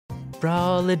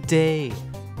Holiday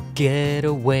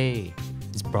getaway.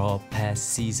 It's Brawl Pass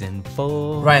Season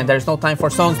 4. Ryan, there's no time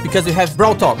for songs because we have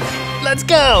Brawl Talk. Let's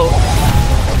go!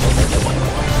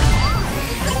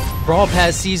 Brawl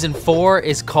Pass Season 4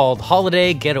 is called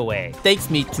Holiday Getaway. Takes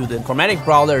me to the chromatic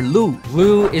brawler Lou.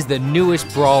 Lou is the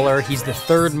newest brawler. He's the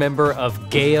third member of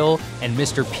Gale and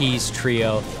Mr. P's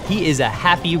trio. He is a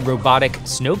happy robotic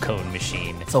snow cone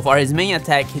machine. So for his main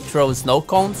attack, he throws snow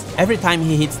cones. Every time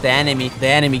he hits the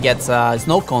enemy gets a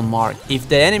snow cone mark. If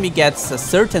the enemy gets a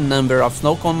certain number of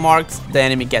snow cone marks, the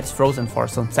enemy gets frozen for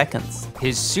some seconds.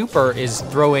 His super is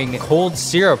throwing cold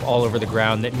syrup all over the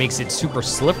ground that makes it super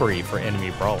slippery for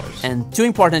enemy brawlers. And two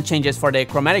important changes for the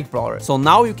chromatic brawler. So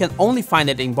now you can only find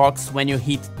it in box when you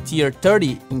hit tier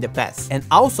 30 in the past. And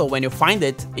also when you find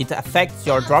it, it affects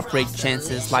your drop rate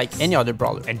chances like any other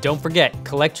brawler. And don't forget,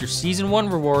 collect your Season 1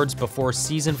 rewards before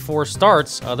Season 4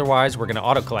 starts, otherwise we're gonna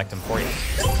auto-collect them for you.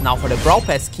 Now for the Brawl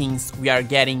Pass skins, we are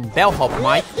getting Bellhop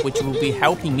Mike, which will be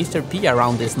helping Mr. P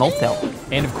around the Snowfell.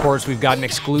 And of course, we've got an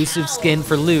exclusive skin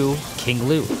for Lou, King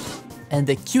Lou. And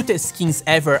the cutest skins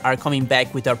ever are coming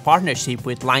back with our partnership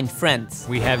with Line Friends.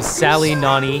 We have Sally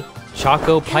Nani,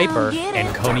 Choco Piper,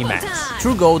 and Coney Max.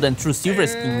 True Gold and True Silver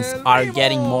skins are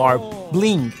getting more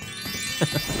bling.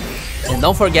 And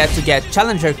don't forget to get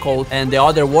Challenger Code and the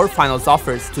other World Finals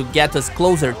offers to get us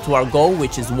closer to our goal,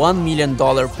 which is $1 million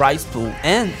prize pool.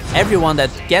 And everyone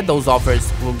that get those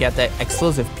offers will get the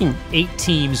exclusive pin. 8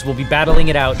 teams will be battling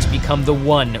it out to become the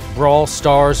one Brawl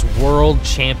Stars World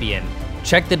Champion.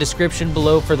 Check the description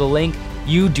below for the link.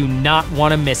 You do not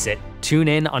want to miss it. Tune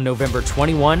in on November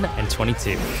 21 and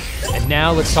 22. And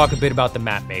now let's talk a bit about the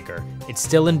map maker. It's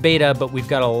still in beta, but we've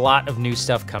got a lot of new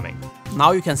stuff coming.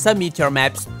 Now you can submit your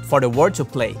maps for the world to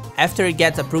play. After it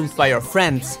gets approved by your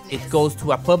friends, it goes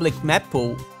to a public map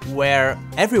pool where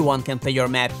everyone can play your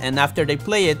map, and after they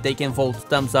play it, they can vote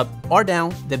thumbs up or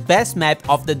down. The best map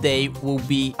of the day will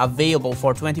be available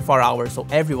for 24 hours so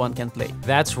everyone can play.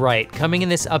 That's right. Coming in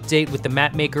this update with the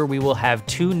map maker, we will have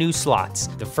 2 new slots.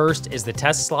 The first is the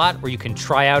test slot, where you can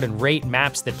try out and rate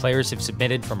maps that players have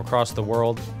submitted from across the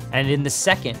world. And in the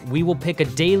second, we will pick a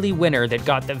daily winner that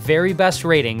got the very best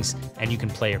ratings, and you can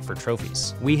play it for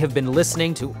trophies. We have been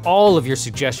listening to all of your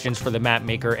suggestions for the map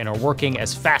maker and are working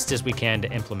as fast as we can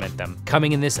to implement them.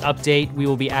 Coming in this update, we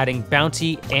will be adding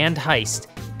bounty and heist,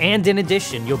 and in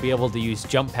addition, you'll be able to use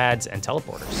jump pads and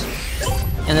teleporters.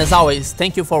 And as always,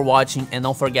 thank you for watching, and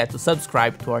don't forget to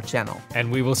subscribe to our channel.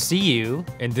 And we will see you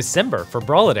in December for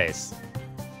Brawlidays.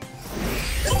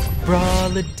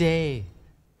 Brawliday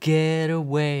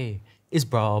Getaway is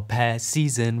Brawl Pass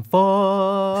Season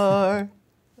 4.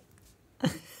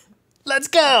 Let's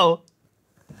go!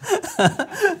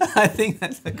 I think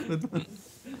that's a good one.